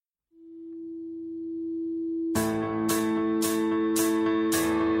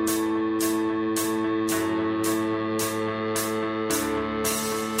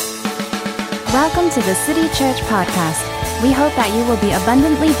to the City Church podcast. We hope that you will be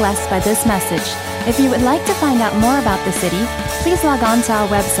abundantly blessed by this message. If you would like to find out more about the city, please log on to our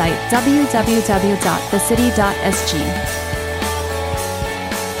website,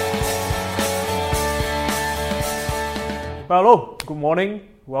 www.thecity.sg. Hello, good morning.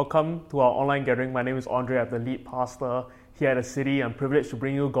 Welcome to our online gathering. My name is Andre. I'm the lead pastor here at the city. I'm privileged to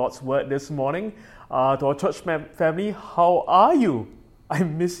bring you God's word this morning. To our church family, how are you? I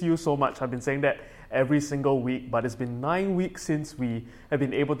miss you so much. I've been saying that every single week, but it's been 9 weeks since we have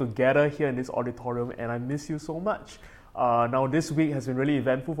been able to gather here in this auditorium, and I miss you so much. Now, this week has been really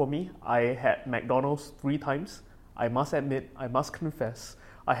eventful for me. I had McDonald's 3 times. I must admit, I must confess,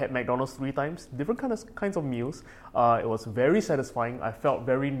 I had McDonald's 3 times, different kinds of meals. It was very satisfying. I felt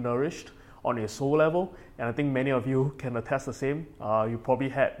very nourished on a soul level, and I think many of you can attest the same. You probably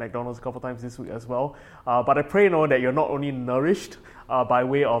had McDonald's a couple times this week as well. But I pray that you're not only nourished by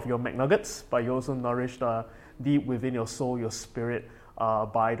way of your McNuggets, but you're also nourished deep within your soul, your spirit,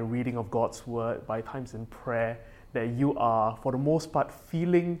 by the reading of God's word, by times in prayer, that you are, for the most part,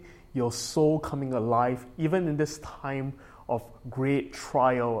 feeling your soul coming alive. Even in this time of great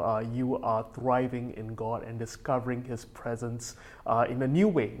trial, you are thriving in God and discovering His presence in a new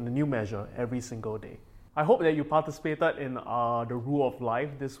way, in a new measure, every single day. I hope that you participated in the Rule of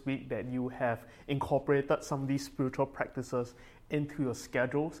Life this week, that you have incorporated some of these spiritual practices into your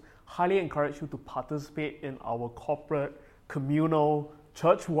schedules. Highly encourage you to participate in our corporate, communal,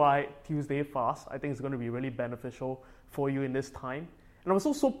 church-wide Tuesday fast. I think it's going to be really beneficial for you in this time. And I'm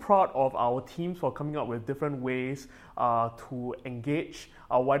also so proud of our teams for coming up with different ways to engage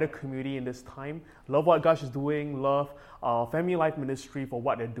our wider community in this time. Love what God is doing. Love Family Life Ministry for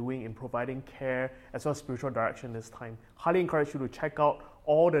what they're doing in providing care as well as spiritual direction this time. Highly encourage you to check out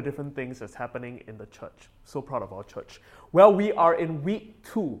all the different things that's happening in the church. So proud of our church. Well, we are in week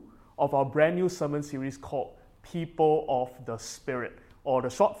 2 of our brand new sermon series called People of the Spirit, or the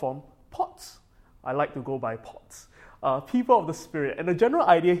short form, POTS. I like to go by POTS. People of the Spirit. And the general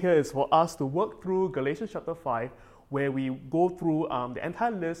idea here is for us to work through Galatians chapter 5, where we go through the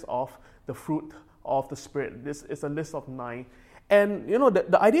entire list of the fruit of the Spirit. This is a list of 9. And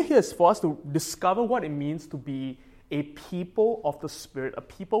the idea here is for us to discover what it means to be a people of the Spirit, a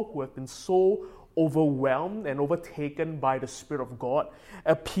people who have been so overwhelmed and overtaken by the Spirit of God,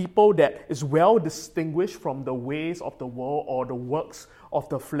 a people that is well distinguished from the ways of the world or the works of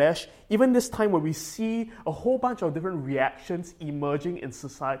the flesh. Even this time where we see a whole bunch of different reactions emerging in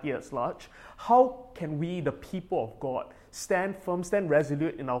society at large, how can we, the people of God, stand firm, stand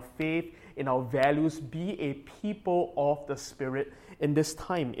resolute in our faith, in our values, be a people of the Spirit in this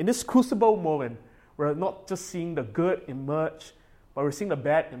time, in this crucible moment? We're not just seeing the good emerge, but we're seeing the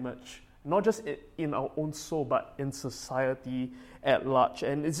bad emerge. Not just in our own soul, but in society at large.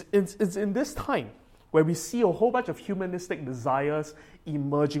 And it's in this time where we see a whole bunch of humanistic desires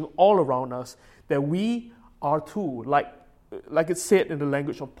emerging all around us, that we are too, like it's said in the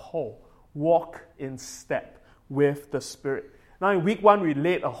language of Paul, walk in step with the Spirit. Now in week 1, we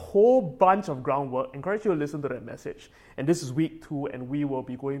laid a whole bunch of groundwork. I encourage you to listen to that message. And this is week 2, and we will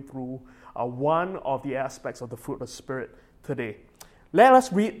be going through one of the aspects of the fruit of the Spirit today. Let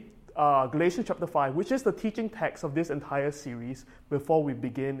us read Galatians chapter 5, which is the teaching text of this entire series, before we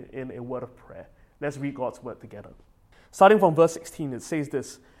begin in a word of prayer. Let's read God's word together. Starting from verse 16, it says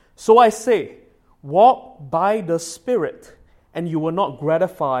this: "So I say, walk by the Spirit, and you will not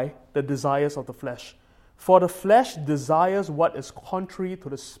gratify the desires of the flesh. For the flesh desires what is contrary to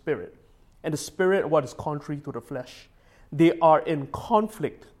the Spirit, and the Spirit what is contrary to the flesh. They are in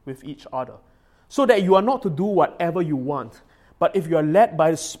conflict with each other, so that you are not to do whatever you want. But if you are led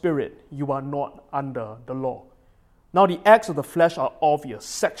by the Spirit, you are not under the law. Now the acts of the flesh are obvious: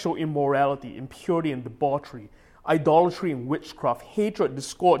 sexual immorality, impurity and debauchery, idolatry and witchcraft, hatred,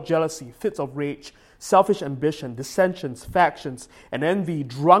 discord, jealousy, fits of rage, selfish ambition, dissensions, factions, and envy,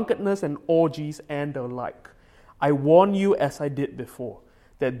 drunkenness and orgies, and the like. I warn you, as I did before,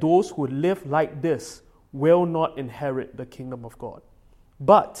 that those who live like this will not inherit the kingdom of God.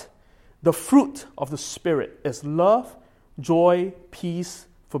 But the fruit of the Spirit is love, joy, peace,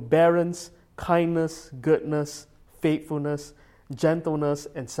 forbearance, kindness, goodness, faithfulness, gentleness,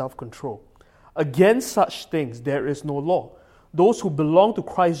 and self-control. Against such things there is no law. Those who belong to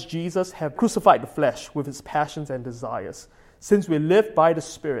Christ Jesus have crucified the flesh with its passions and desires. Since we live by the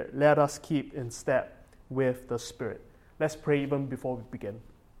Spirit, let us keep in step with the Spirit." Let's pray even before we begin.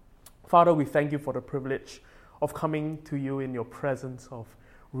 Father, we thank you for the privilege of coming to you in your presence, of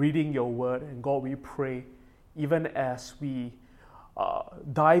reading your word. And God, we pray, even as we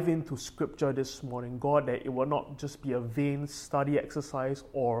dive into Scripture this morning, God, that it will not just be a vain study exercise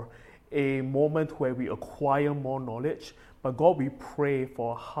or a moment where we acquire more knowledge, but God, we pray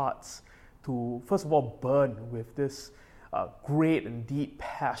for our hearts to, first of all, burn with this great and deep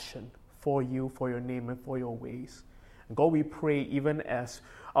passion for you, for your name, and for your ways. And God, we pray even as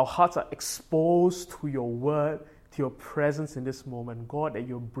our hearts are exposed to your word, to your presence in this moment, God, that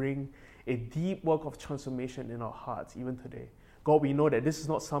you'll bring a deep work of transformation in our hearts even today. God, we know that this is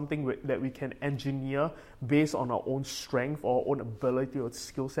not something that we can engineer based on our own strength or our own ability or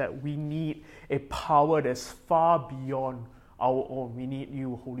skill set. We need a power that's far beyond our own. We need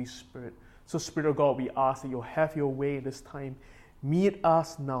you, Holy Spirit. So, Spirit of God, we ask that you'll have your way this time. Meet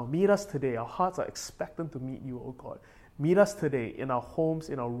us now. Meet us today. Our hearts are expectant to meet you, oh God. Meet us today in our homes,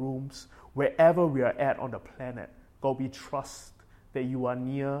 in our rooms, wherever we are at on the planet. God, we trust that you are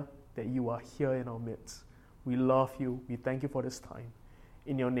near, that you are here in our midst. We love you. We thank you for this time.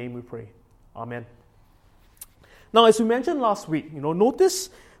 In your name we pray. Amen. Now, as we mentioned last week,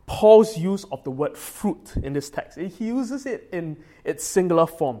 notice Paul's use of the word fruit in this text. He uses it in its singular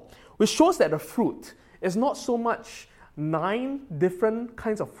form, which shows that the fruit is not so much 9 different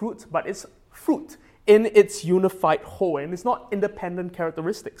kinds of fruits, but it's fruit in its unified whole, and it's not independent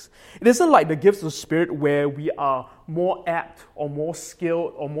characteristics. It isn't like the gifts of the Spirit where we are more apt or more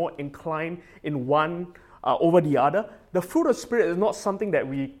skilled or more inclined in one over the other. The fruit of the Spirit is not something that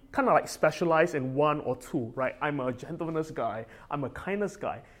we kind of like specialize in 1 or 2, right? I'm a gentleness guy, I'm a kindness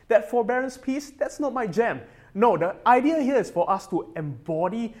guy. That forbearance piece, that's not my jam. No, the idea here is for us to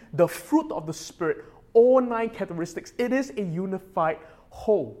embody the fruit of the Spirit, all 9 characteristics. It is a unified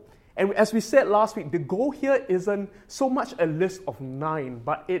whole. And as we said last week, the goal here isn't so much a list of 9,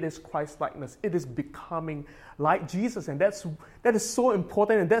 but it is Christ-likeness. It is becoming like Jesus. And that is so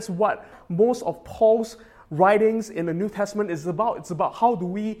important, and that's what most of Paul's writings in the New Testament is about. It's about how do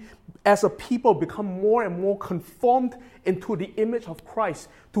we, as a people, become more and more conformed into the image of Christ,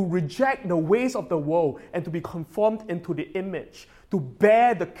 to reject the ways of the world and to be conformed into the image, to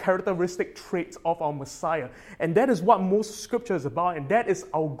bear the characteristic traits of our Messiah. And that is what most Scripture is about, and that is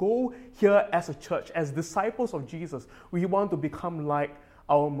our goal here as a church, as disciples of Jesus. We want to become like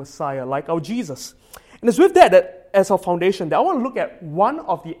our Messiah, like our Jesus. And it's with that as our foundation that I want to look at one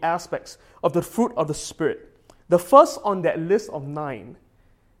of the aspects of the fruit of the Spirit. The first on that list of 9,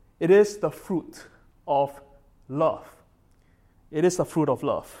 it is the fruit of love. It is the fruit of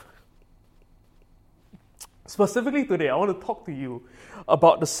love. Specifically today, I want to talk to you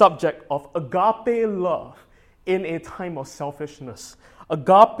about the subject of agape love in a time of selfishness.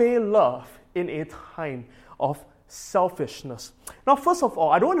 Agape love in a time of selfishness. Now, first of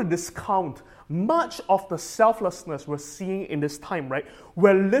all, I don't want to discount much of the selflessness we're seeing in this time, right?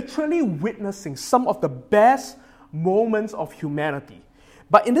 We're literally witnessing some of the best moments of humanity.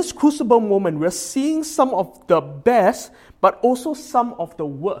 But in this crucible moment, we're seeing some of the best, but also some of the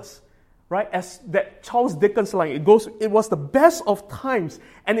worst. Right, as that Charles Dickens line, it was the best of times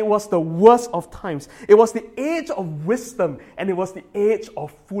and it was the worst of times. It was the age of wisdom and it was the age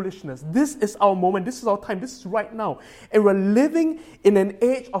of foolishness. This is our moment, this is our time, this is right now. And we're living in an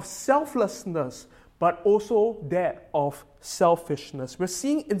age of selflessness, but also that of selfishness. We're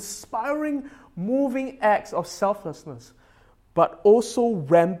seeing inspiring, moving acts of selflessness, but also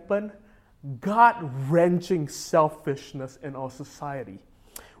rampant, gut-wrenching selfishness in our society.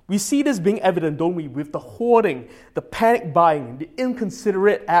 We see this being evident, don't we, with the hoarding, the panic buying, the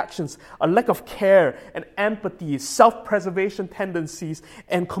inconsiderate actions, a lack of care and empathy, self-preservation tendencies,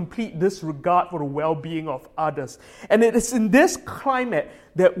 and complete disregard for the well-being of others. And it is in this climate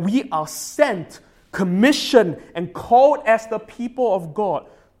that we are sent, commissioned, and called as the people of God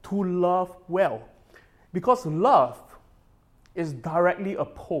to love well. Because love is directly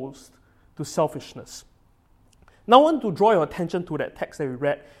opposed to selfishness. Now I want to draw your attention to that text that we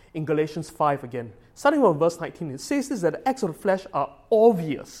read in Galatians 5 again. Starting with verse 19, it says this, that the acts of the flesh are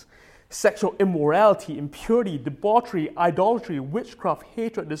obvious. Sexual immorality, impurity, debauchery, idolatry, witchcraft,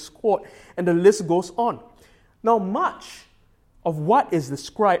 hatred, discord, and the list goes on. Now much of what is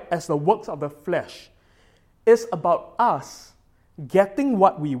described as the works of the flesh is about us getting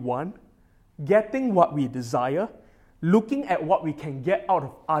what we want, getting what we desire, looking at what we can get out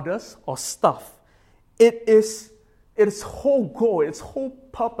of others or stuff. Its whole goal, its whole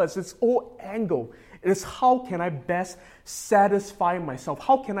purpose, its whole angle, it is how can I best satisfy myself?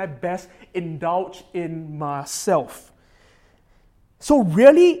 How can I best indulge in myself? So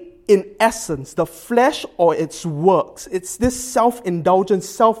really, in essence, the flesh or its works, it's this self-indulgent,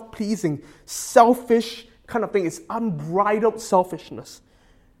 self-pleasing, selfish kind of thing. It's unbridled selfishness.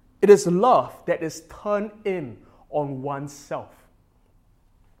 It is love that is turned in on oneself.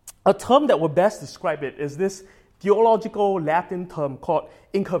 A term that will best describe it is this theological Latin term called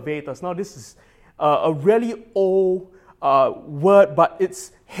incurvatus. Now, this is a really old word, but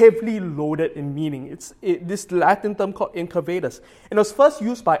it's heavily loaded in meaning. This Latin term called incurvatus. And it was first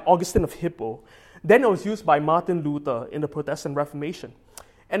used by Augustine of Hippo. Then it was used by Martin Luther in the Protestant Reformation.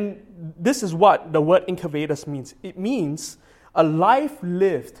 And this is what the word incurvatus means. It means a life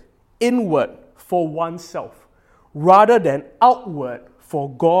lived inward for oneself, rather than outward for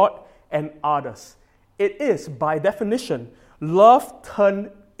God and others. It is, by definition, love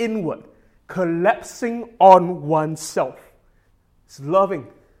turned inward, collapsing on oneself. It's loving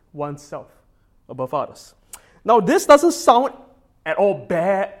oneself above others. Now, this doesn't sound at all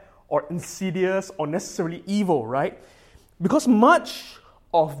bad or insidious or necessarily evil, right? Because much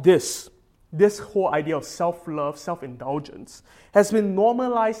of this whole idea of self-love, self-indulgence, has been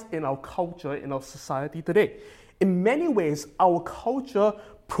normalized in our culture, in our society today. In many ways, our culture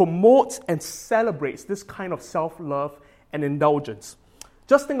promotes and celebrates this kind of self-love and indulgence.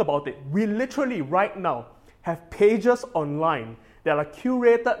 Just think about it. We literally, right now, have pages online that are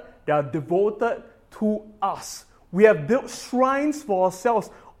curated, that are devoted to us. We have built shrines for ourselves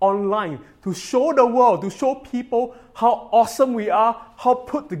online to show the world, to show people how awesome we are, how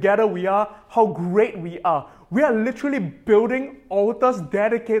put together we are, how great we are. We are literally building altars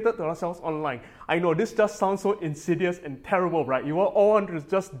dedicated to ourselves online. I know this just sounds so insidious and terrible, right? You all want to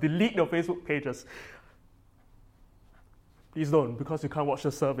just delete your Facebook pages. Please don't, because you can't watch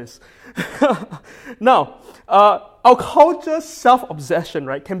the service. Now, our culture's self-obsession,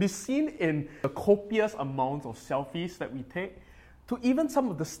 right, can be seen in the copious amounts of selfies that we take, to even some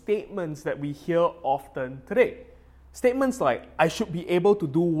of the statements that we hear often today. Statements like, I should be able to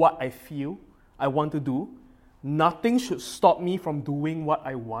do what I feel I want to do. Nothing should stop me from doing what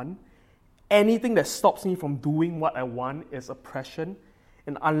I want. Anything that stops me from doing what I want is oppression.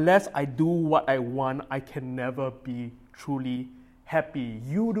 And unless I do what I want, I can never be truly happy.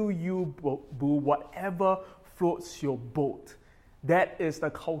 You do you, boo, whatever floats your boat. That is the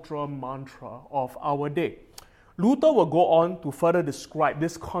cultural mantra of our day. Luther will go on to further describe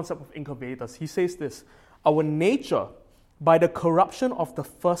this concept of incurvatus. He says this, our nature, by the corruption of the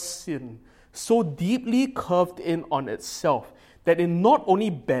first sin, so deeply curved in on itself that it not only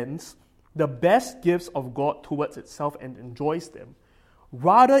bends the best gifts of God towards itself and enjoys them,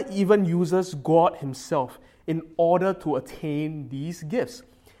 rather even uses God himself in order to attain these gifts.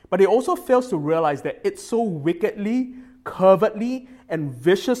 But it also fails to realize that it so wickedly, covertly, and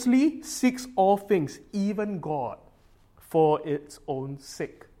viciously seeks all things, even God, for its own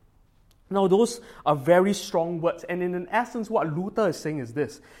sake. Now, those are very strong words, and in essence, what Luther is saying is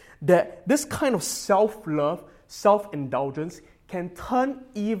this, that this kind of self-love, self-indulgence can turn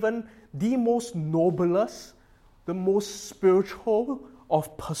even the most noblest, the most spiritual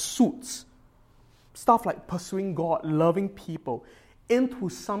of pursuits, stuff like pursuing God, loving people, into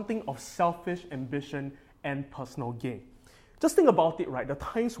something of selfish ambition and personal gain. Just think about it, right? The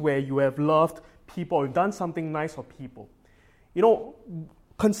times where you have loved people, or done something nice for people. You know,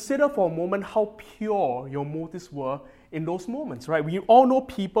 consider for a moment how pure your motives were in those moments, right? We all know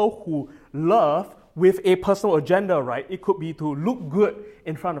people who love with a personal agenda, right? It could be to look good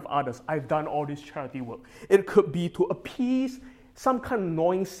in front of others. I've done all this charity work. It could be to appease some kind of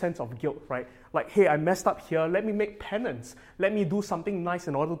annoying sense of guilt, right? Like, hey, I messed up here. Let me make penance. Let me do something nice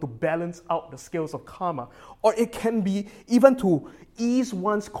in order to balance out the scales of karma. Or it can be even to ease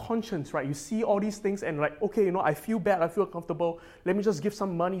one's conscience, right? You see all these things and like, okay, you know, I feel bad, I feel uncomfortable. Let me just give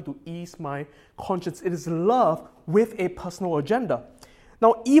some money to ease my conscience. It is love with a personal agenda.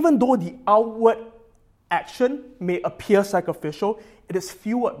 Now, even though the outward action may appear sacrificial, it is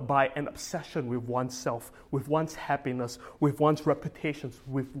fueled by an obsession with oneself, with one's happiness, with one's reputation,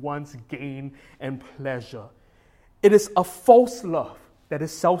 with one's gain and pleasure. It is a false love that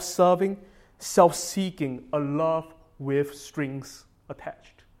is self-serving, self-seeking, a love with strings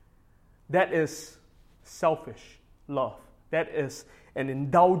attached. That is selfish love. That is an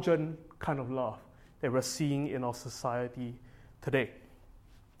indulgent kind of love that we're seeing in our society today.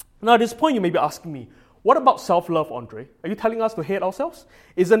 Now, at this point, you may be asking me, what about self-love, Andre? Are you telling us to hate ourselves?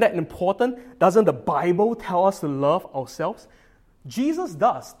 Isn't that important? Doesn't the Bible tell us to love ourselves? Jesus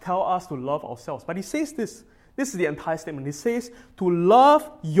does tell us to love ourselves, but he says this. This is the entire statement. He says to love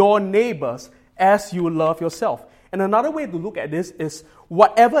your neighbors as you love yourself. And another way to look at this is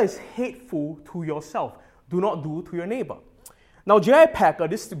whatever is hateful to yourself, do not do to your neighbor. Now, J.I. Packer,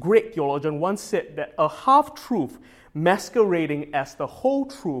 this great theologian, once said that a half-truth masquerading as the whole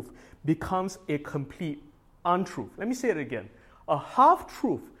truth becomes a complete untruth. Let me say it again. A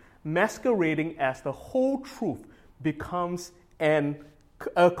half-truth masquerading as the whole truth becomes a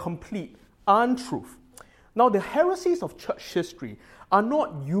complete untruth. Now, the heresies of church history are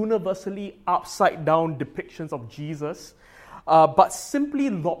not universally upside-down depictions of Jesus, but simply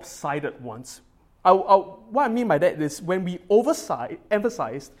lopsided ones. What I mean by that is when we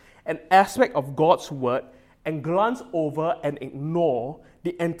emphasize an aspect of God's word and glance over and ignore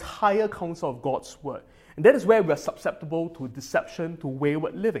the entire counsel of God's word. And that is where we are susceptible to deception, to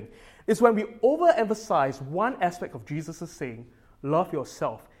wayward living. It's when we overemphasize one aspect of Jesus' saying, love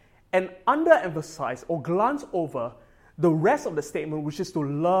yourself, and underemphasize or glance over the rest of the statement, which is to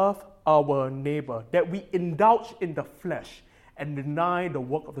love our neighbor, that we indulge in the flesh and deny the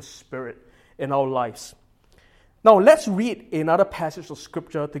work of the Spirit in our lives. Now, let's read another passage of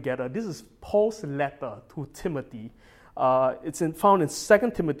Scripture together. This is Paul's letter to Timothy. It's found in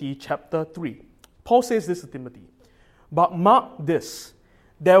 2 Timothy chapter 3. Paul says this to Timothy, "But mark this,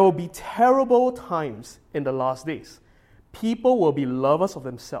 there will be terrible times in the last days. People will be lovers of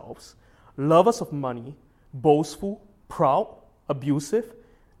themselves, lovers of money, boastful, proud, abusive,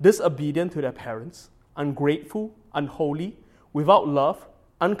 disobedient to their parents, ungrateful, unholy, without love,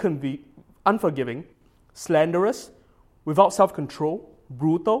 unforgiving, slanderous, without self-control,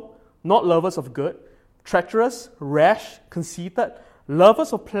 brutal, not lovers of good, treacherous, rash, conceited,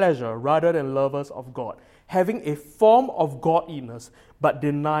 lovers of pleasure rather than lovers of God, having a form of godliness but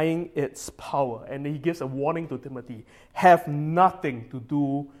denying its power." And he gives a warning to Timothy, have nothing to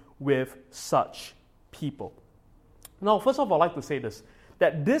do with such people. Now, first of all, I'd like to say this,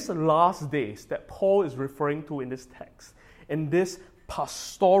 that these last days that Paul is referring to in this text, in this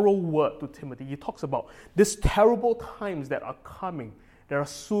pastoral word to Timothy, he talks about these terrible times that are coming, that are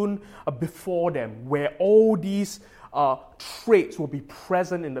soon before them, where all these traits will be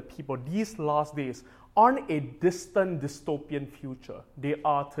present in the people. These last days aren't a distant dystopian future. They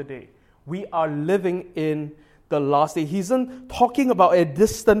are today. We are living in the last day. He isn't talking about a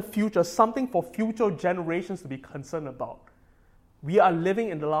distant future, something for future generations to be concerned about. We are living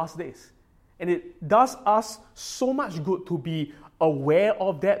in the last days. And it does us so much good to be aware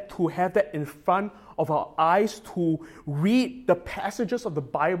of that, to have that in front of our eyes, to read the passages of the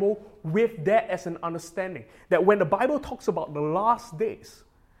Bible with that as an understanding. That when the Bible talks about the last days,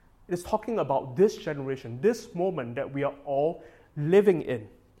 it is talking about this generation, this moment that we are all living in.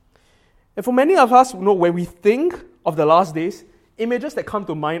 And for many of us, when we think of the last days, images that come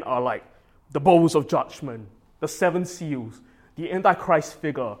to mind are like the bowls of judgment, the seven seals, the Antichrist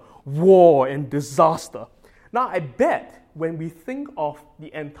figure, war and disaster. Now, I bet when we think of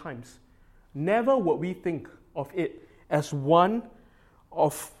the end times, never would we think of it as one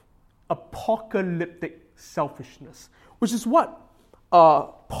of apocalyptic selfishness, which is what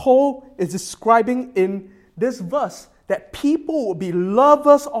Paul is describing in this verse, that people would be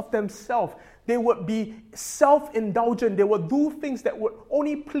lovers of themselves. They would be self-indulgent. They would do things that would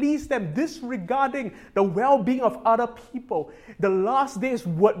only please them, disregarding the well-being of other people. The last days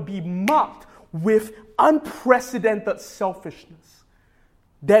would be marked with unprecedented selfishness.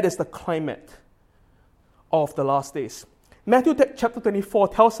 That is the climate of the last days. Matthew chapter 24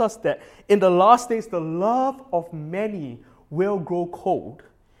 tells us that in the last days, the love of many will grow cold.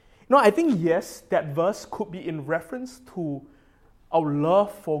 I think, yes, that verse could be in reference to our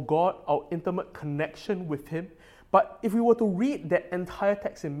love for God, our intimate connection with Him. But if we were to read that entire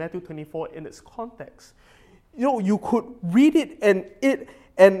text in Matthew 24 in its context, you could read it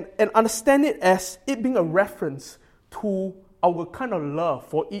and understand it as it being a reference to our kind of love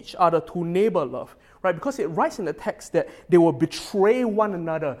for each other, to neighbor love, right? Because it writes in the text that they will betray one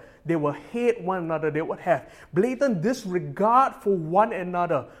another, they will hate one another, they would have blatant disregard for one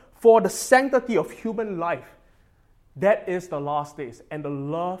another, for the sanctity of human life. That is the last days, and the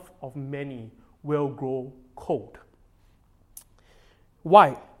love of many will grow cold.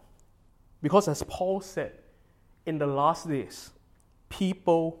 Why? Because as Paul said, in the last days,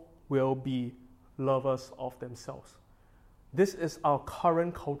 people will be lovers of themselves. This is our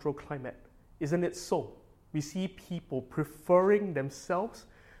current cultural climate, isn't it so? We see people preferring themselves,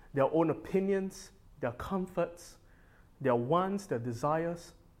 their own opinions, their comforts, their wants, their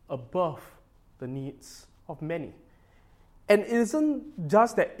desires, above the needs of many. And it isn't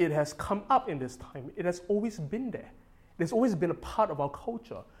just that it has come up in this time, it has always been there. It has always been a part of our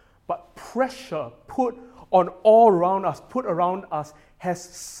culture. But pressure put around us, has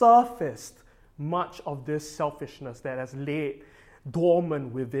surfaced much of this selfishness that has laid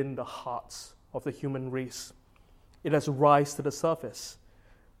dormant within the hearts of the human race. It has risen to the surface.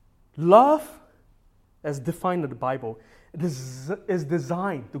 Love, as defined in the Bible, is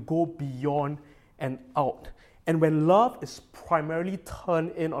designed to go beyond and out. And when love is primarily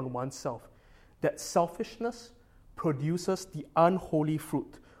turned in on oneself, that selfishness produces the unholy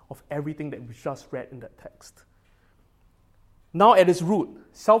fruit of everything that we just read in that text. Now, at its root,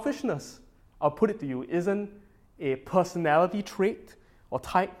 selfishness, I'll put it to you, isn't a personality trait or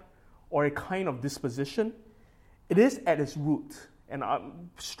type or a kind of disposition. It is at its root, and I'm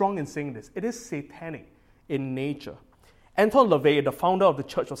strong in saying this, it is satanic in nature. Anton LaVey, the founder of the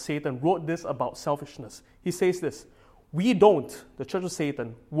Church of Satan, wrote this about selfishness. He says this: we don't, the Church of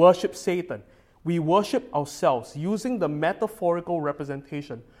Satan, worship Satan. We worship ourselves using the metaphorical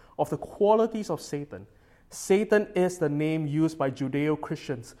representation of the qualities of Satan. Satan is the name used by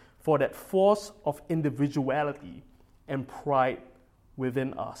Judeo-Christians for that force of individuality and pride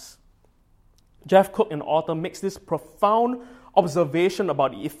within us. Jeff Cook, an author, makes this profound observation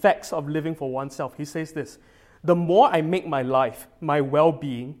about the effects of living for oneself. He says this: the more I make my life, my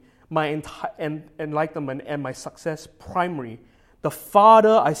well-being, my enlightenment, and my success primary, the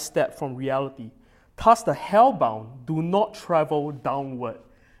farther I step from reality. Thus, the hellbound do not travel downward.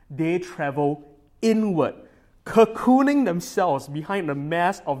 They travel inward, cocooning themselves behind the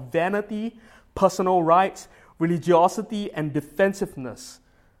mask of vanity, personal rights, religiosity, and defensiveness.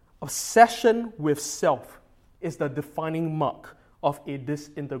 Obsession with self is the defining mark of a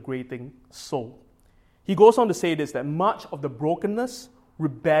disintegrating soul. He goes on to say this, that much of the brokenness,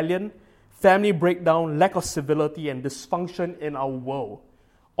 rebellion, family breakdown, lack of civility, and dysfunction in our world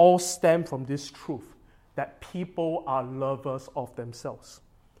all stem from this truth, that people are lovers of themselves.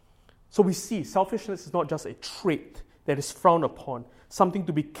 So we see selfishness is not just a trait that is frowned upon, something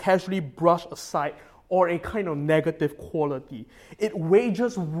to be casually brushed aside, or a kind of negative quality. It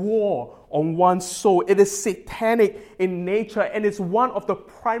wages war on one's soul. It is satanic in nature, and it's one of the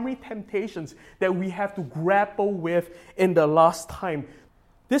primary temptations that we have to grapple with in the last time.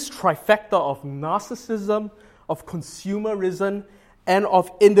 This trifecta of narcissism, of consumerism, and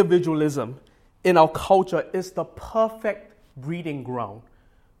of individualism in our culture is the perfect breeding ground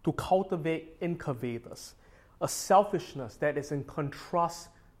to cultivate incubators, a selfishness that is in contrast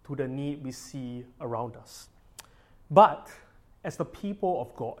to the need we see around us. But as the people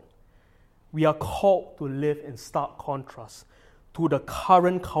of God, we are called to live in stark contrast to the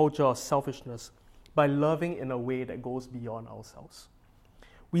current culture of selfishness by loving in a way that goes beyond ourselves.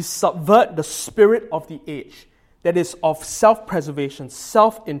 We subvert the spirit of the age that is of self-preservation,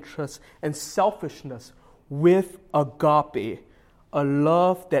 self-interest, and selfishness with agape, a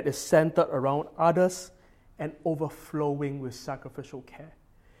love that is centered around others and overflowing with sacrificial care.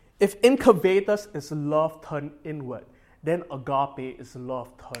 If incubators is love turned inward, then agape is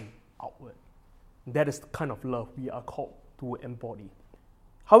love turned outward. That is the kind of love we are called to embody.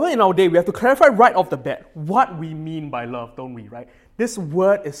 However, in our day, we have to clarify right off the bat what we mean by love, don't we, right? This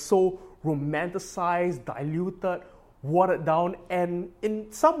word is so romanticized, diluted, watered down, and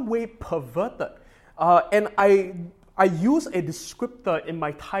in some way perverted. And I use a descriptor in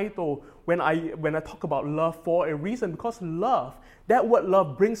my title when I talk about love for a reason, because love, that word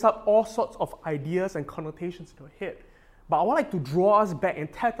love, brings up all sorts of ideas and connotations in your head. But I would like to draw us back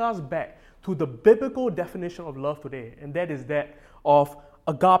and take us back to the biblical definition of love today, and that is that of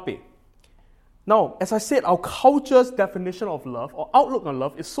agape. Now, as I said, our culture's definition of love or outlook on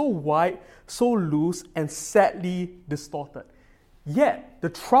love is so wide, so loose, and sadly distorted. Yet, the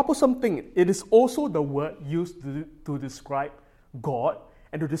troublesome thing, it is also the word used to describe God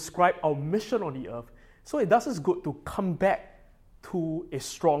and to describe our mission on the earth. So it does us good to come back to a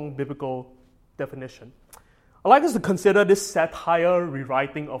strong biblical definition. I'd like us to consider this satire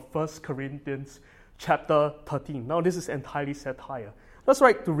rewriting of 1 Corinthians chapter 13. Now, this is entirely satire. Let's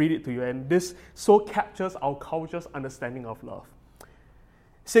like to read it to you, and this so captures our culture's understanding of love. It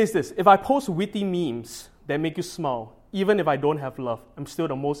says this: if I post witty memes that make you smile, even if I don't have love, I'm still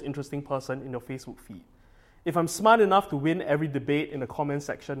the most interesting person in your Facebook feed. If I'm smart enough to win every debate in the comment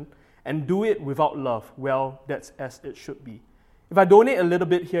section and do it without love, well, that's as it should be. If I donate a little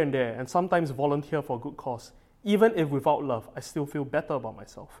bit here and there and sometimes volunteer for a good cause, even if without love, I still feel better about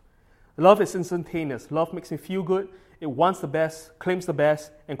myself. Love is instantaneous. Love makes me feel good. It wants the best, claims the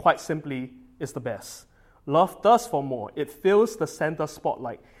best, and quite simply, is the best. Love does for more. It fills the center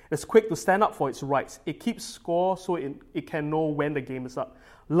spotlight. It's quick to stand up for its rights. It keeps score so it can know when the game is up.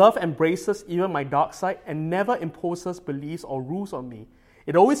 Love embraces even my dark side and never imposes beliefs or rules on me.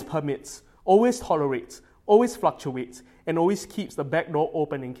 It always permits, always tolerates, always fluctuates, and always keeps the back door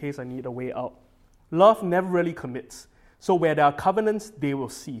open in case I need a way out. Love never really commits. So where there are covenants, they will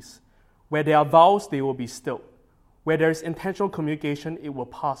cease. Where there are vows, they will be stilled. Where there is intentional communication, it will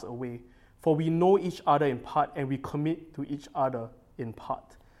pass away. For we know each other in part and we commit to each other in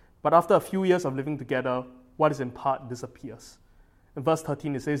part. But after a few years of living together, what is in part disappears. In verse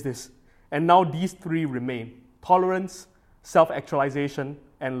 13 it says this: and now these three remain: tolerance, self-actualization,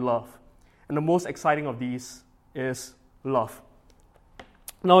 and love. And the most exciting of these is love.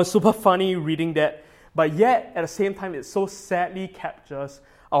 Now, it's super funny reading that, but yet, at the same time, it so sadly captures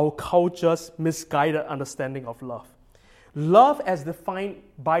our culture's misguided understanding of love. Love, as defined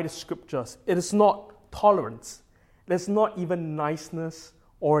by the scriptures, it is not tolerance. It is not even niceness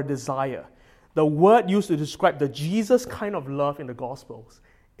or desire. The word used to describe the Jesus kind of love in the Gospels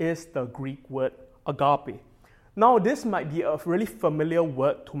is the Greek word agape. Now, this might be a really familiar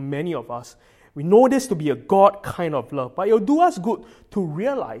word to many of us. We know this to be a God kind of love, but it'll do us good to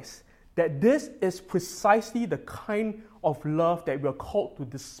realize that this is precisely the kind of love that we are called to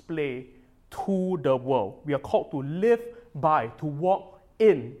display to the world. We are called to live by, to walk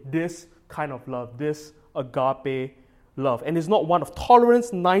in this kind of love, this agape love. And it's not one of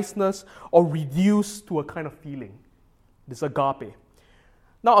tolerance, niceness, or reduced to a kind of feeling. This agape.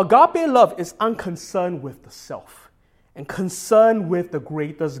 Now, agape love is unconcerned with the self and concerned with the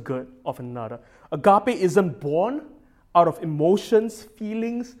greatest good of another. Agape isn't born out of emotions,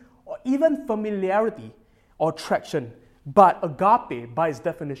 feelings, or even familiarity or attraction. But agape, by its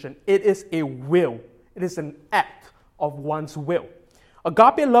definition, it is a will. It is an act of one's will.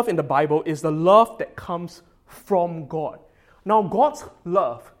 Agape love in the Bible is the love that comes from God. Now, God's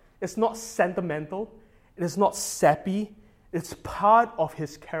love is not sentimental. It is not sappy. It's part of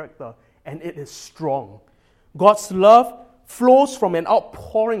His character, and it is strong. God's love flows from an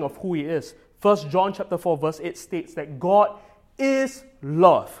outpouring of who He is. 1 John chapter 4, verse 8 states that God is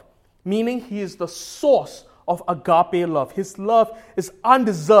love, meaning He is the source of agape love. His love is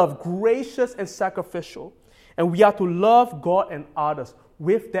undeserved, gracious, and sacrificial. And we are to love God and others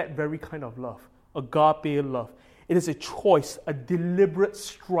with that very kind of love, agape love. It is a choice, a deliberate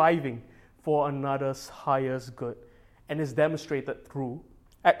striving for another's highest good, and is demonstrated through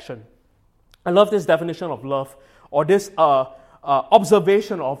action. I love this definition of love, or this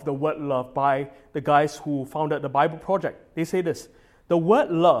observation of the word love by the guys who founded the Bible Project. They say this: the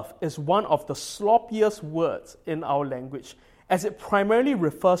word love is one of the sloppiest words in our language, as it primarily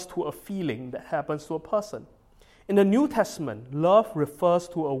refers to a feeling that happens to a person. In the New Testament, love refers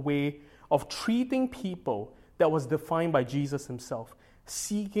to a way of treating people that was defined by Jesus Himself,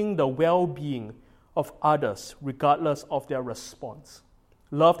 seeking the well-being of others regardless of their response.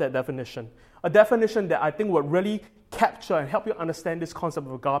 Love that definition. A definition that I think would really capture and help you understand this concept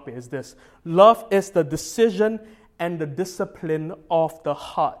of agape is this: love is the decision and the discipline of the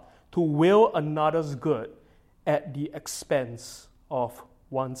heart to will another's good at the expense of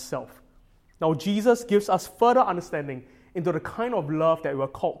oneself. Now, Jesus gives us further understanding into the kind of love that we're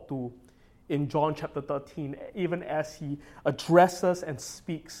called to in John chapter 13, even as He addresses and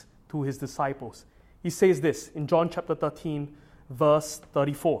speaks to His disciples. He says this in John chapter 13, verse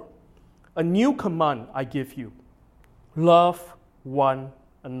 34. A new command I give you: love one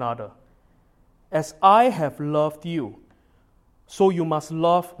another. As I have loved you, so you must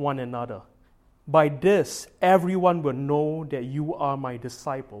love one another. By this, everyone will know that you are my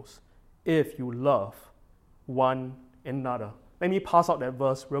disciples, if you love one another. Let me pass out that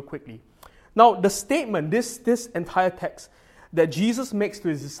verse real quickly. Now, the statement, this entire text that Jesus makes to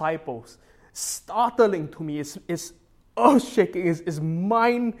His disciples, startling to me, is earth-shaking, is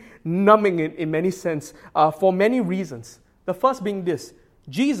mind-numbing in many sense, for many reasons. The first being this: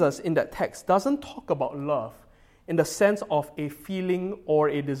 Jesus in that text doesn't talk about love in the sense of a feeling or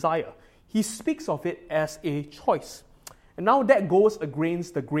a desire. He speaks of it as a choice. And now that goes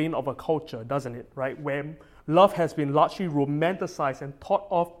against the grain of a culture, doesn't it, right? Where love has been largely romanticized and thought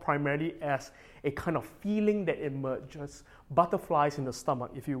of primarily as a kind of feeling that emerges, butterflies in the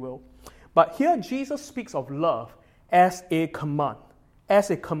stomach, if you will. But here Jesus speaks of love as a command.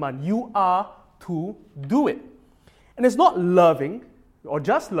 As a command, you are to do it. And it's not loving, or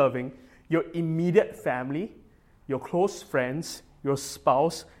just loving, your immediate family, your close friends, your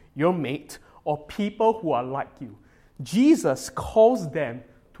spouse, your mate, or people who are like you. Jesus calls them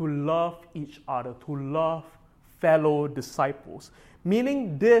to love each other, to love fellow disciples,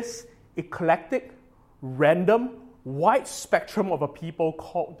 meaning this eclectic, random, wide spectrum of a people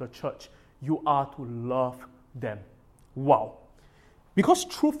called the church, you are to love them. Wow. Because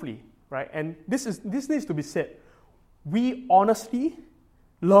truthfully, right, and this needs to be said, we honestly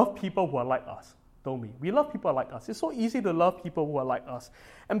love people who are like us, don't we? We love people like us. It's so easy to love people who are like us.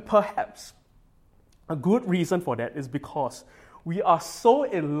 And perhaps a good reason for that is because we are so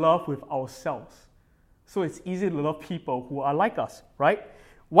in love with ourselves. So it's easy to love people who are like us, right?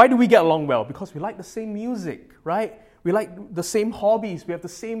 Why do we get along well? Because we like the same music, right? We like the same hobbies. We have the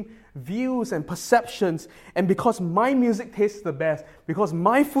same views and perceptions. And because my music tastes the best, because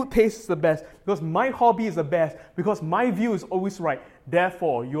my food tastes the best, because my hobby is the best, because my view is always right,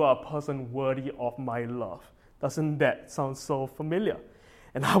 therefore you are a person worthy of my love. Doesn't that sound so familiar?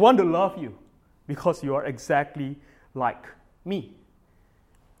 And I want to love you because you are exactly like me.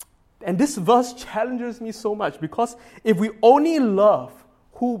 And this verse challenges me so much because if we only love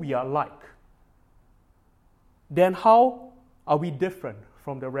who we are like, then how are we different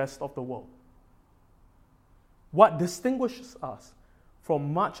from the rest of the world? What distinguishes us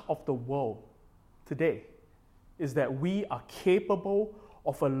from much of the world today is that we are capable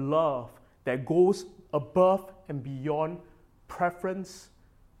of a love that goes above and beyond preference,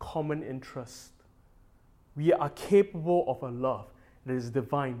 common interest. We are capable of a love that is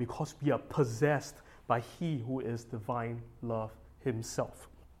divine because we are possessed by He who is divine love Himself.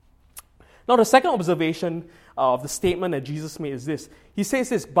 Now, the second observation of the statement that Jesus made is this. He says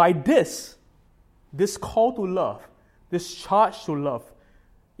this, by this call to love, this charge to love,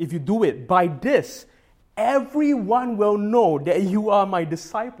 if you do it, by this, everyone will know that you are my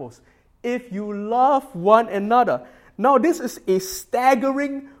disciples, if you love one another. Now, this is a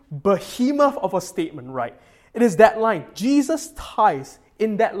staggering behemoth of a statement, right? It is that line. Jesus ties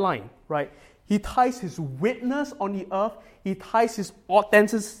in that line, right? He ties His witness on the earth. He ties His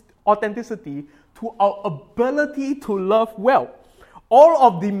authenticity to our ability to love well. All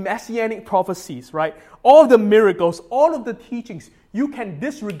of the messianic prophecies, right? All of the miracles, all of the teachings, you can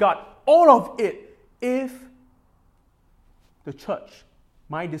disregard all of it if the church,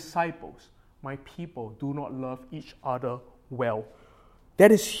 my disciples, my people, do not love each other well.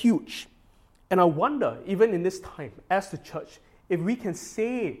 That is huge. And I wonder, even in this time, as the church, if we can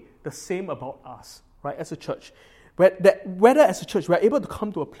say the same about us, right, as a church. Whether as a church we are able to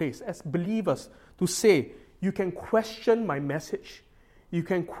come to a place as believers to say, you can question my message, you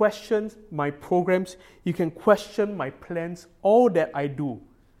can question my programs, you can question my plans, all that I do,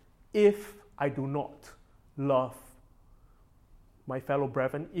 if I do not love my fellow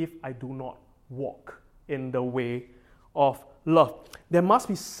brethren, if I do not walk in the way of love. There must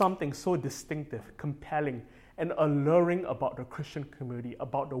be something so distinctive, compelling, and alluring about the Christian community,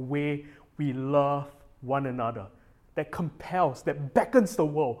 about the way we love one another, that compels, that beckons the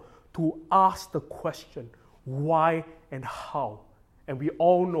world to ask the question, why and how? And we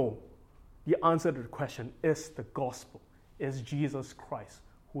all know the answer to the question is the gospel, is Jesus Christ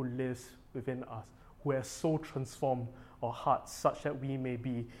who lives within us, who has so transformed our hearts such that we may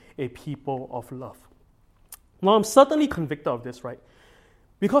be a people of love. Now, I'm certainly convicted of this, right?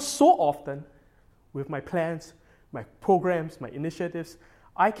 Because so often, with my plans, my programs, my initiatives,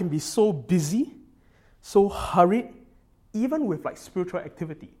 I can be so busy, so hurried, even with like spiritual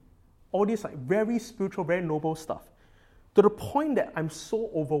activity, all this like very spiritual, very noble stuff, to the point that I'm so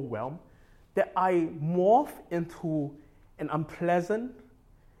overwhelmed that I morph into an unpleasant,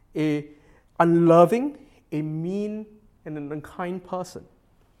 a unloving, a mean, and an unkind person.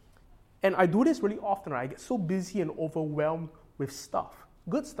 And I do this really often, right? I get so busy and overwhelmed with stuff,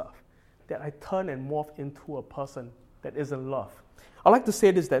 good stuff, that I turn and morph into a person that isn't love. I like to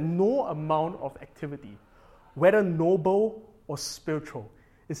say this, that no amount of activity, whether noble or spiritual,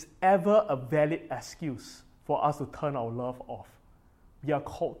 is ever a valid excuse for us to turn our love off. We are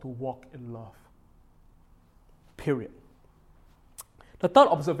called to walk in love. Period. The third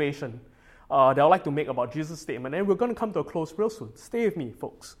observation that I'd like to make about Jesus' statement, and we're going to come to a close real soon, stay with me,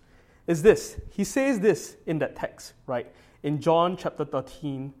 folks, is this. He says this in that text, right? In John chapter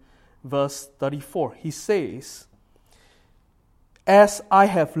 13, verse 34, he says, as I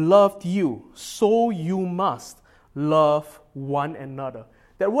have loved you, so you must love one another.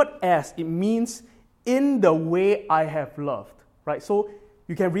 That word as, it means in the way I have loved, right? So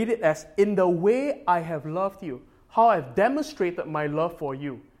you can read it as in the way I have loved you, how I've demonstrated my love for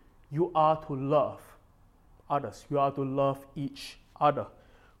you. You are to love others. You are to love each other.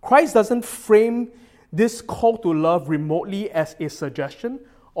 Christ doesn't frame this call to love remotely as a suggestion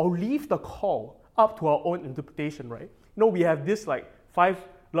or leave the call up to our own interpretation, right? You know, we have this like 5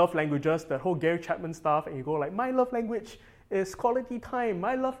 love languages, that whole Gary Chapman stuff, and you go like, my love language is quality time.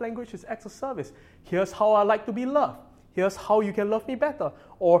 My love language is acts of service. Here's how I like to be loved. Here's how you can love me better.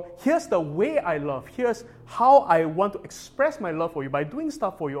 Or here's the way I love. Here's how I want to express my love for you, by doing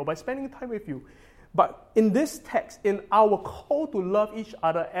stuff for you or by spending time with you. But in this text, in our call to love each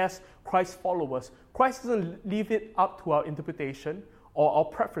other as Christ's followers, Christ doesn't leave it up to our interpretation or our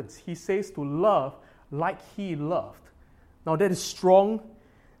preference. He says to love like He loved. Now that is strong,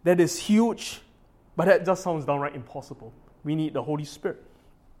 that is huge, but that just sounds downright impossible. We need the Holy Spirit.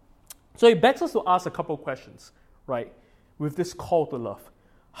 So it begs us to ask a couple of questions, right, with this call to love.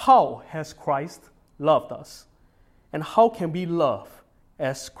 How has Christ loved us? And how can we love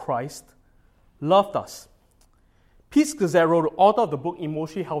as Christ loved us? Pete Scazzaro, the author of the book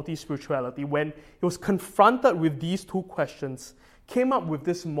Emotionally Healthy Spirituality, when he was confronted with these two questions, came up with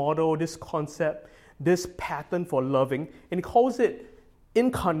this model, this concept, this pattern for loving, and he calls it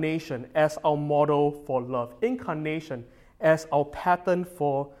incarnation as our model for love. Incarnation as our pattern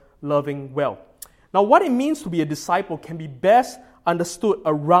for loving well. Now, what it means to be a disciple can be best understood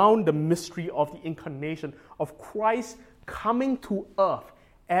around the mystery of the incarnation of Christ coming to earth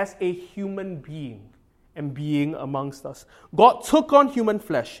as a human being and being amongst us. God took on human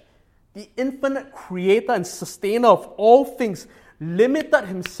flesh. The infinite creator and sustainer of all things limited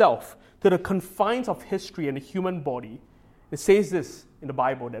himself to the confines of history and the human body. It says this in the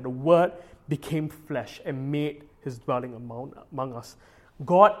Bible, that the Word became flesh and made his dwelling among us.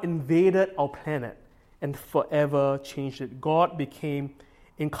 God invaded our planet and forever changed it. God became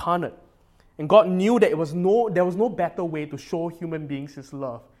incarnate. And God knew that there was no better way to show human beings his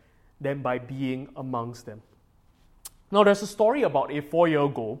love than by being amongst them. Now, there's a story about a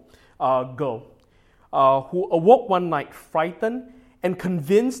 4-year-old girl who awoke one night frightened and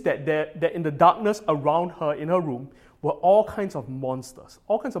convinced that in the darkness around her in her room were all kinds of monsters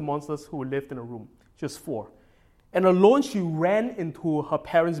who lived in a room. She was 4. And alone, she ran into her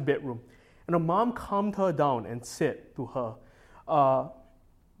parents' bedroom. And her mom calmed her down and said to her,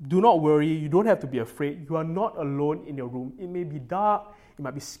 do not worry, you don't have to be afraid. You are not alone in your room. It may be dark, it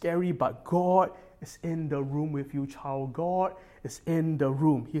might be scary, but God is in the room with you, child. God is in the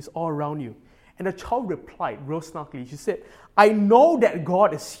room. He's all around you. And the child replied real snarkily. She said, I know that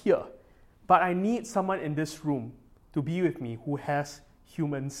God is here, but I need someone in this room to be with me who has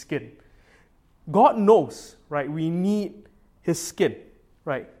human skin. God knows, right? We need his skin,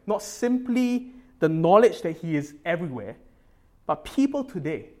 right? Not simply the knowledge that he is everywhere, but people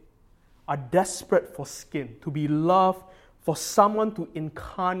today are desperate for skin, to be loved, for someone to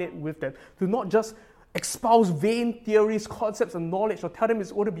incarnate with them, to not just espouse vain theories, concepts, and knowledge, or tell them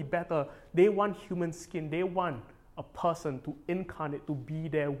it's going to be better. They want human skin. They want a person to incarnate, to be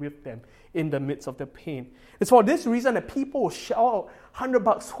there with them in the midst of their pain. It's for this reason that people will shell out $100,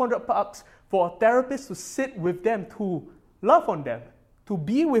 $200 for a therapist to sit with them, to love on them, to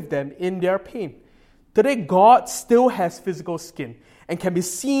be with them in their pain. Today, God still has physical skin and can be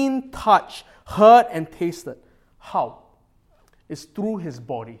seen, touched, heard, and tasted. How? It's through his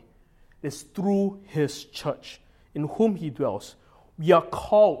body. It's through his church, in whom he dwells. We are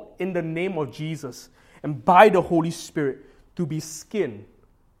called in the name of Jesus and by the Holy Spirit to be skin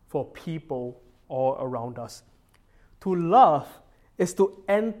for people all around us. To love is to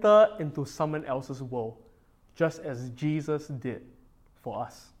enter into someone else's world, just as Jesus did for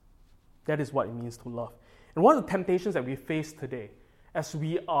us. That is what it means to love. And one of the temptations that we face today, as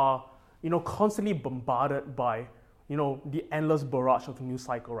we are, constantly bombarded by, the endless barrage of the news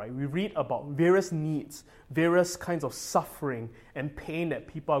cycle, right? We read about various needs, various kinds of suffering and pain that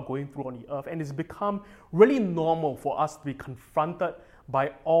people are going through on the earth. And it's become really normal for us to be confronted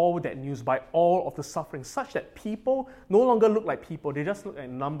by all that news, by all of the suffering, such that people no longer look like people. They just look like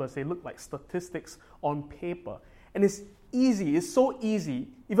numbers. They look like statistics on paper. And it's so easy,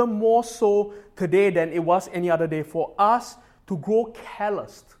 even more so today than it was any other day, for us to grow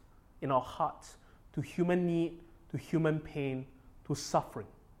callous in our hearts to human need, to human pain, to suffering.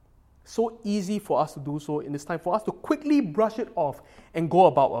 So easy for us to do so in this time, for us to quickly brush it off and go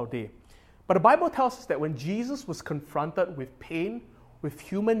about our day. But the Bible tells us that when Jesus was confronted with pain, with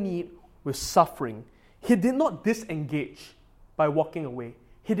human need, with suffering, he did not disengage by walking away.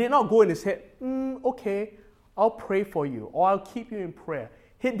 He did not go in his head, okay, I'll pray for you, or I'll keep you in prayer.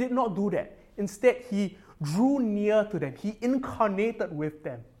 He did not do that. Instead, he drew near to them. He incarnated with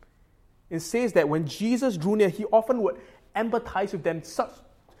them. It says that when Jesus drew near, he often would empathize with them such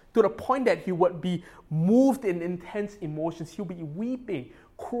to the point that he would be moved in intense emotions. He would be weeping,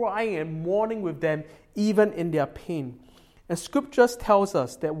 crying, and mourning with them, even in their pain. And scriptures tells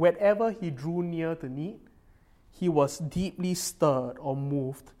us that whenever he drew near the need, he was deeply stirred or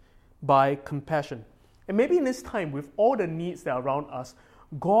moved by compassion. And maybe in this time, with all the needs that are around us,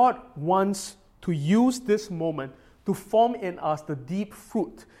 God wants to use this moment to form in us the deep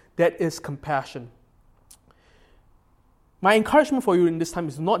fruit that is compassion. My encouragement for you in this time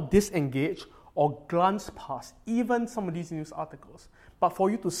is not disengage or glance past even some of these news articles, but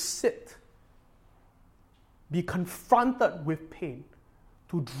for you to sit, be confronted with pain,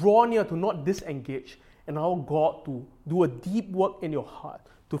 to draw near, to not disengage, and allow God to do a deep work in your heart,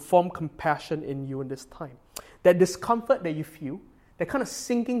 to form compassion in you in this time. That discomfort that you feel, that kind of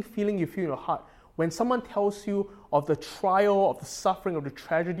sinking feeling you feel in your heart, when someone tells you of the trial, of the suffering, of the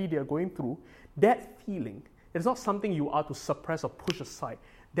tragedy they are going through, that feeling is not something you are to suppress or push aside.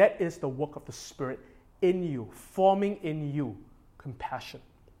 That is the work of the Spirit in you, forming in you compassion.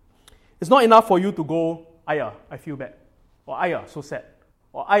 It's not enough for you to go, "Ayah, I feel bad," or "Ayah, so sad,"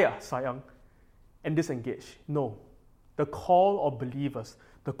 or "Ayah, sayang," and disengage. No. The call of believers,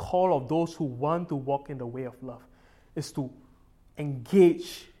 the call of those who want to walk in the way of love, is to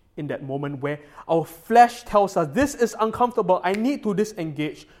engage in that moment where our flesh tells us, "This is uncomfortable, I need to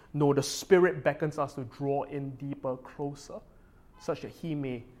disengage." No, the Spirit beckons us to draw in deeper, closer, such that He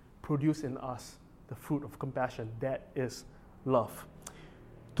may produce in us the fruit of compassion. That is love.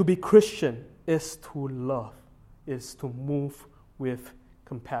 To be Christian is to love, is to move with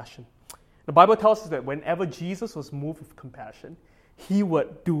compassion. The Bible tells us that whenever Jesus was moved with compassion, He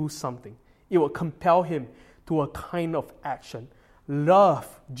would do something. It would compel Him to a kind of action.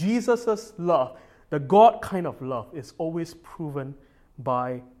 Love, Jesus' love, the God kind of love, is always proven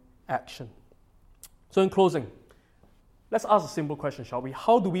by action. So in closing, let's ask a simple question, shall we?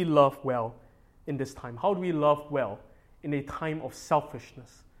 How do we love well in this time? How do we love well in a time of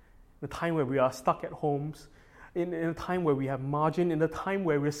selfishness? In a time where we are stuck at homes, in a time where we have margin, in a time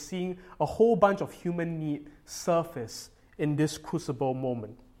where we're seeing a whole bunch of human need surface in this crucible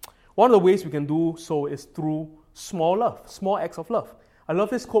moment. One of the ways we can do so is through small love, small acts of love. I love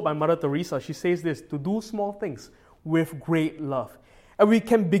this quote by Mother Teresa. She says this, "To do small things with great love." And we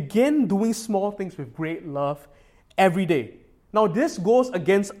can begin doing small things with great love every day. Now, this goes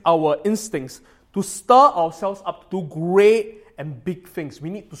against our instincts to stir ourselves up to do great and big things. We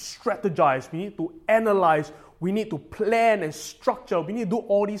need to strategize, we need to analyze, we need to plan and structure, we need to do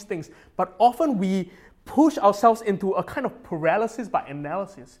all these things. But often we push ourselves into a kind of paralysis by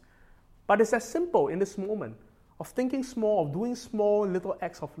analysis. But it's as simple in this moment of thinking small, of doing small little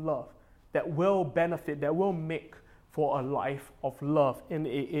acts of love that will benefit, that will make for a life of love in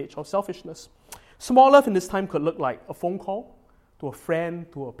an age of selfishness. Small love in this time could look like a phone call to a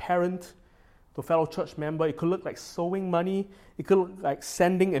friend, to a parent, to a fellow church member. It could look like sowing money. It could look like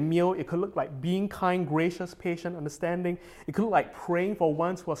sending a meal. It could look like being kind, gracious, patient, understanding. It could look like praying for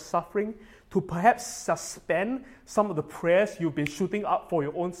ones who are suffering, to perhaps suspend some of the prayers you've been shooting up for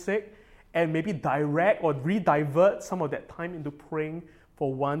your own sake and maybe direct or re-divert some of that time into praying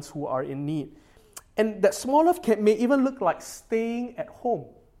for ones who are in need. And that small love may even look like staying at home.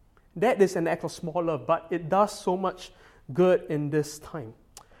 That is an act of small love, but it does so much good in this time.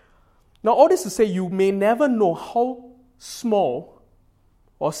 Now, all this to say, you may never know how small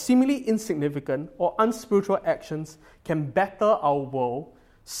or seemingly insignificant or unspiritual actions can better our world,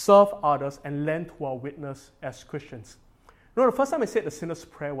 serve others, and lend to our witness as Christians. You know, the first time I said the sinner's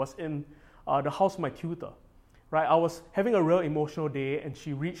prayer was in the house of my tutor. Right? I was having a real emotional day, and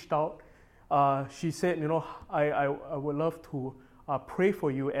she reached out. She said, "You know, I would love to pray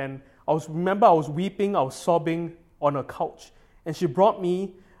for you." And I was weeping, I was sobbing on a couch. And she brought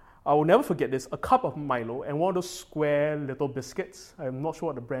me, I will never forget this, a cup of Milo and one of those square little biscuits. I'm not sure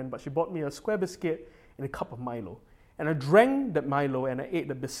what the brand, but she bought me a square biscuit and a cup of Milo. And I drank that Milo and I ate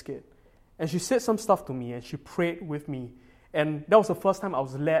the biscuit. And she said some stuff to me and she prayed with me. And that was the first time I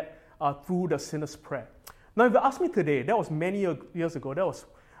was led through the sinner's prayer. Now, if you ask me today, that was many years ago.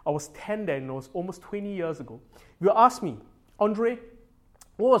 I was 10 then, it was almost 20 years ago. If you ask me, "Andre,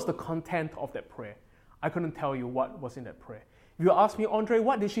 what was the content of that prayer?" I couldn't tell you what was in that prayer. If you ask me, "Andre,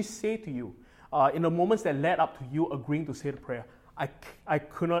 what did she say to you in the moments that led up to you agreeing to say the prayer?" I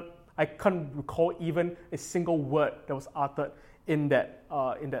can't recall even a single word that was uttered in that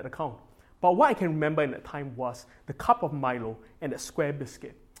account. But what I can remember in that time was the cup of Milo and that square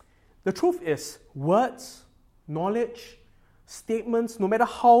biscuit. The truth is, words, knowledge, statements, no matter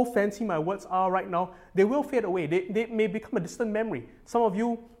how fancy my words are right now, they will fade away. They may become a distant memory. Some of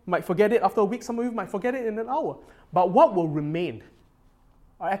you might forget it after a week, some of you might forget it in an hour. But what will remain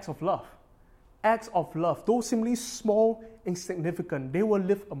are acts of love. Acts of love, though seemingly small, insignificant, they will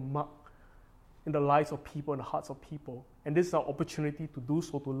leave a mark in the lives of people, in the hearts of people. And this is our opportunity to do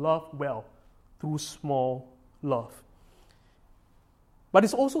so, to love well through small love. But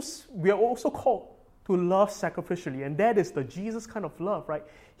we are also called to love sacrificially, and that is the Jesus kind of love, right?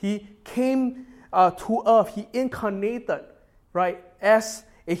 He came to earth, He incarnated, right, as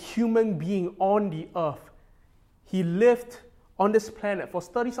a human being on the earth. He lived on this planet for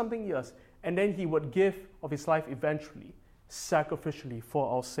 30-something years, and then He would give of His life eventually, sacrificially for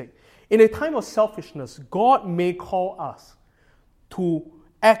our sake. In a time of selfishness, God may call us to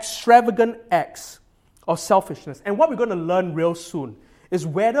extravagant acts of selfishness. And what we're going to learn real soon is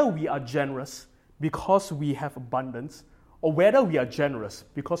whether we are generous because we have abundance, or whether we are generous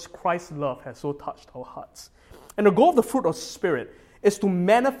because Christ's love has so touched our hearts. And the goal of the fruit of the Spirit is to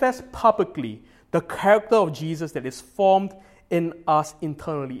manifest publicly the character of Jesus that is formed in us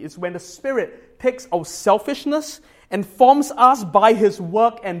internally. It's when the Spirit takes our selfishness and forms us by His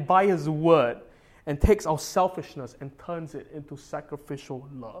work and by His word, and takes our selfishness and turns it into sacrificial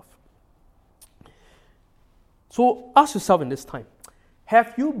love. So ask yourself in this time,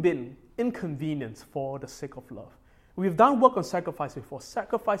 have you been inconvenienced for the sake of love? We've done work on sacrifice before.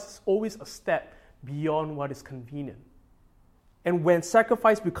 Sacrifice is always a step beyond what is convenient. And when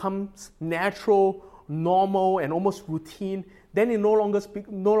sacrifice becomes natural, normal, and almost routine, then it no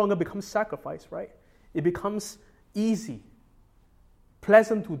longer becomes sacrifice, right? It becomes easy,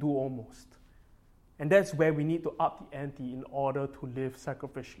 pleasant to do almost. And that's where we need to up the ante in order to live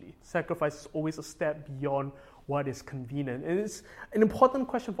sacrificially. Sacrifice is always a step beyond what is convenient. And it's an important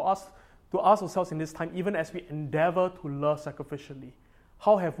question for us to ask ourselves in this time, even as we endeavor to love sacrificially.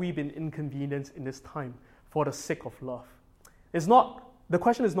 How have we been inconvenienced in this time for the sake of love? The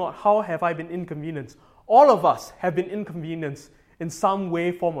question is not, how have I been inconvenienced? All of us have been inconvenienced in some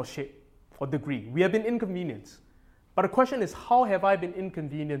way, form, or shape, or degree. We have been inconvenienced. But the question is, how have I been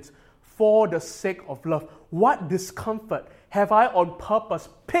inconvenienced for the sake of love? What discomfort have I on purpose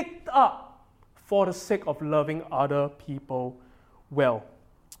picked up for the sake of loving other people well?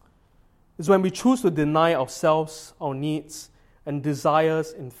 It's when we choose to deny ourselves, our needs, and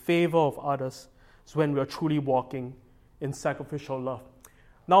desires in favor of others. It's when we are truly walking in sacrificial love.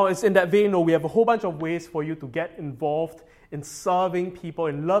 Now, it's in that vein, we have a whole bunch of ways for you to get involved in serving people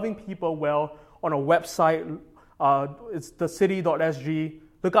and loving people well on our website. It's thecity.sg.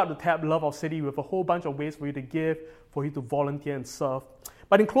 Look out the tab, Love Our City. We have a whole bunch of ways for you to give, for you to volunteer and serve.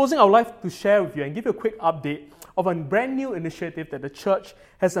 But in closing, I would like to share with you and give you a quick update of a brand new initiative that the church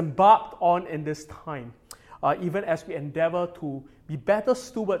has embarked on in this time, even as we endeavor to be better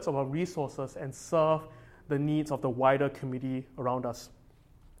stewards of our resources and serve the needs of the wider community around us.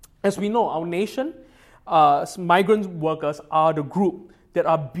 As we know, our nation, migrant workers are the group that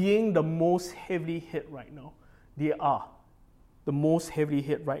are being the most heavily hit right now. They are the most heavily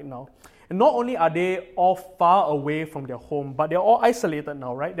hit right now. And not only are they all far away from their home, but they're all isolated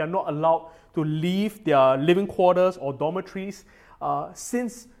now, right? They're not allowed to leave their living quarters or dormitories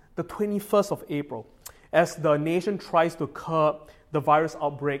since the 21st of April, as the nation tries to curb the virus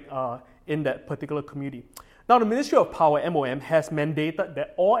outbreak in that particular community. Now, the Ministry of Power, MOM, has mandated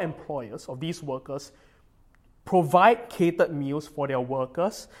that all employers of these workers provide catered meals for their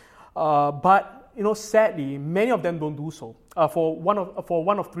workers, but sadly, many of them don't do so for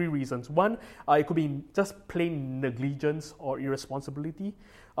one of three reasons. One, it could be just plain negligence or irresponsibility.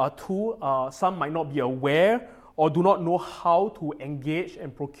 Two, some might not be aware or do not know how to engage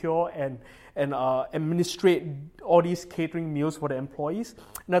and procure and administrate all these catering meals for the employees.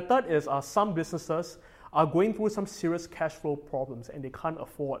 And the third is some businesses are going through some serious cash flow problems and they can't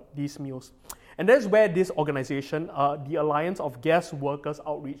afford these meals. And that's where this organization, the Alliance of Guest Workers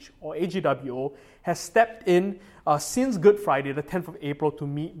Outreach, or AGWO, has stepped in since Good Friday, the 10th of April, to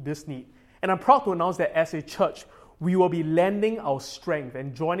meet this need. And I'm proud to announce that as a church, we will be lending our strength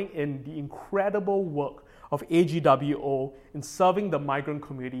and joining in the incredible work of AGWO in serving the migrant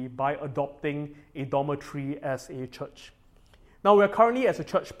community by adopting a dormitory as a church. Now, we are currently as a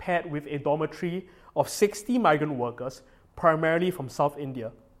church paired with a dormitory of 60 migrant workers, primarily from South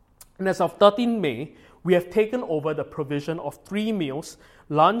India. And as of 13 May, we have taken over the provision of 3 meals,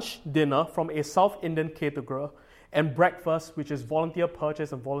 lunch, dinner from a South Indian caterer, and breakfast, which is volunteer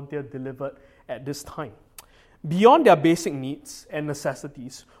purchased and volunteer delivered at this time. Beyond their basic needs and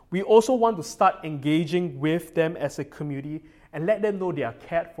necessities, we also want to start engaging with them as a community and let them know they are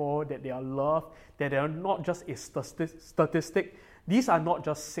cared for, that they are loved, that they are not just a statistic. These are not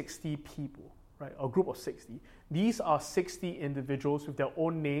just 60 people, right? A group of 60. These are 60 individuals with their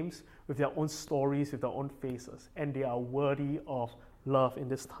own names, with their own stories, with their own faces, and they are worthy of love in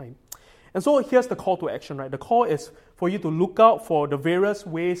this time. And so here's the call to action, right? The call is for you to look out for the various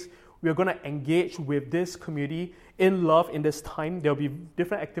ways we are going to engage with this community in love in this time. There will be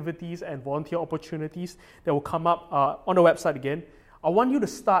different activities and volunteer opportunities that will come up on the website again. I want you to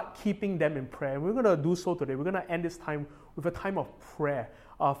start keeping them in prayer. We're going to do so today. We're going to end this time with a time of prayer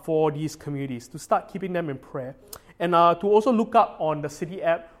for these communities, to start keeping them in prayer. And to also look up on the City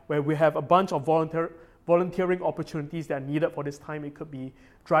app where we have a bunch of volunteering opportunities that are needed for this time. It could be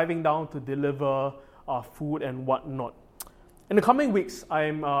driving down to deliver food and whatnot. In the coming weeks,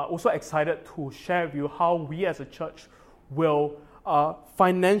 I'm also excited to share with you how we as a church will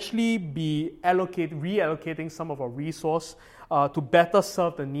financially be reallocating some of our resource to better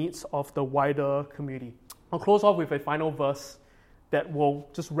serve the needs of the wider community. I'll close off with a final verse that will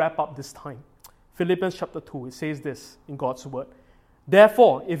just wrap up this time. Philippians chapter 2, it says this in God's word.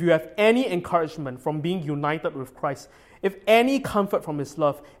 Therefore, if you have any encouragement from being united with Christ, if any comfort from His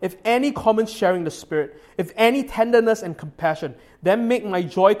love, if any common sharing the Spirit, if any tenderness and compassion, then make my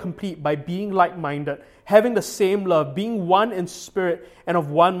joy complete by being like-minded, having the same love, being one in spirit and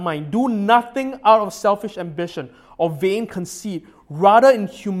of one mind. Do nothing out of selfish ambition or vain conceit. Rather, in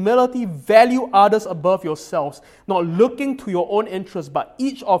humility, value others above yourselves, not looking to your own interests, but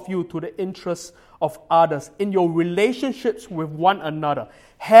each of you to the interests of others. In your relationships with one another,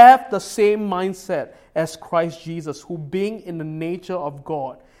 have the same mindset as Christ Jesus, who being in the nature of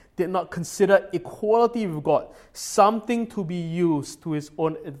God, did not consider equality with God something to be used to His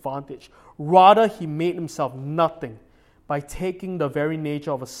own advantage. Rather, He made Himself nothing by taking the very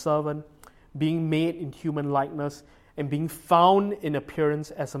nature of a servant, being made in human likeness, and being found in appearance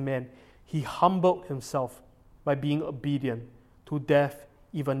as a man. He humbled Himself by being obedient to death,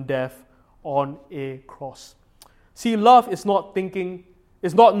 even death on a cross. See, love is not thinking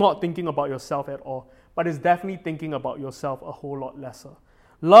about yourself at all, but it's definitely thinking about yourself a whole lot lesser.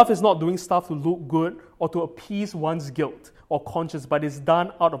 Love is not doing stuff to look good or to appease one's guilt or conscience, but is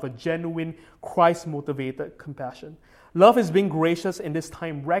done out of a genuine Christ-motivated compassion. Love is being gracious in this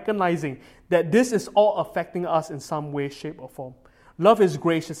time, recognizing that this is all affecting us in some way, shape, or form. Love is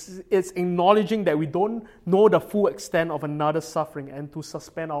gracious. It's acknowledging that we don't know the full extent of another's suffering and to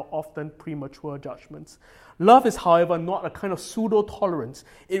suspend our often premature judgments. Love is, however, not a kind of pseudo-tolerance.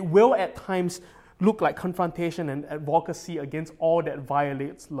 It will at times look like confrontation and advocacy against all that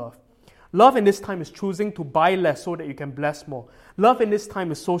violates love. Love in this time is choosing to buy less so that you can bless more. Love in this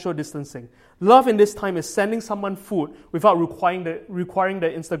time is social distancing. Love in this time is sending someone food without requiring the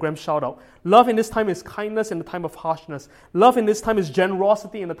Instagram shout-out. Love in this time is kindness in the time of harshness. Love in this time is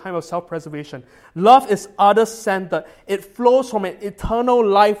generosity in the time of self-preservation. Love is others-centered. It flows from an eternal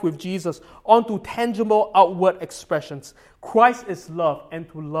life with Jesus onto tangible outward expressions. Christ is love, and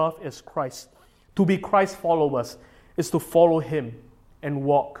to love is Christ. To be Christ followers is to follow Him and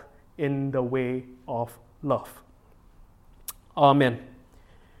walk in the way of love. Amen.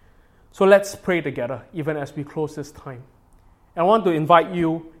 So let's pray together, even as we close this time. And I want to invite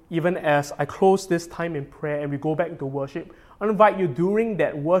you, even as I close this time in prayer and we go back into worship, I invite you during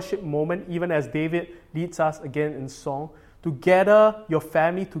that worship moment, even as David leads us again in song, to gather your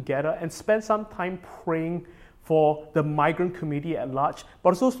family together and spend some time praying for the migrant community at large, but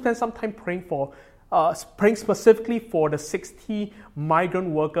also spend some time praying specifically for the 60 migrant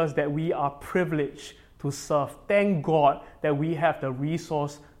workers that we are privileged to serve. Thank God that we have the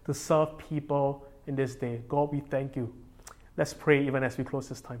resource to serve people in this day. God, we thank you. Let's pray even as we close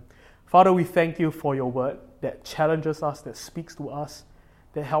this time. Father, we thank you for your word that challenges us, that speaks to us,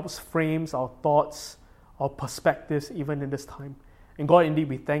 that helps frames our thoughts, our perspectives even in this time. And God, indeed,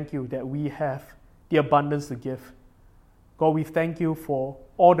 we thank you that we have the abundance to give. God, we thank you for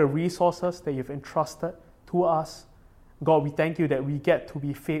all the resources that you've entrusted to us. God, we thank you that we get to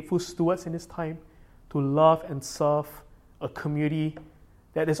be faithful stewards in this time, to love and serve a community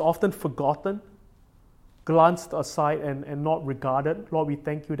that is often forgotten, glanced aside and not regarded. Lord, we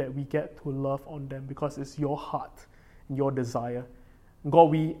thank you that we get to love on them because it's your heart and your desire. And God,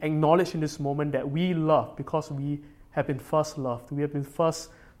 we acknowledge in this moment that we love because we have been first loved. We have been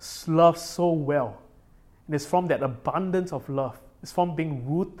first loved so well. And it's from that abundance of love, it's from being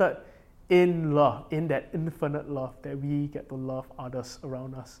rooted in love, in that infinite love, that we get to love others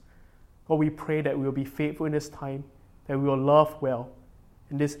around us. God, we pray that we will be faithful in this time, that we will love well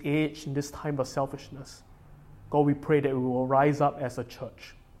in this age, in this time of selfishness. God, we pray that we will rise up as a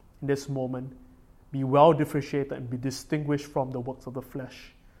church in this moment, be well differentiated and be distinguished from the works of the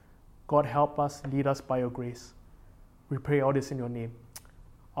flesh. God, help us, lead us by your grace. We pray all this in your name.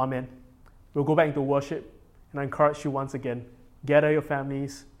 Amen. We'll go back into worship, and I encourage you once again, gather your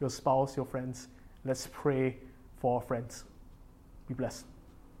families, your spouse, your friends. Let's pray for our friends. Be blessed.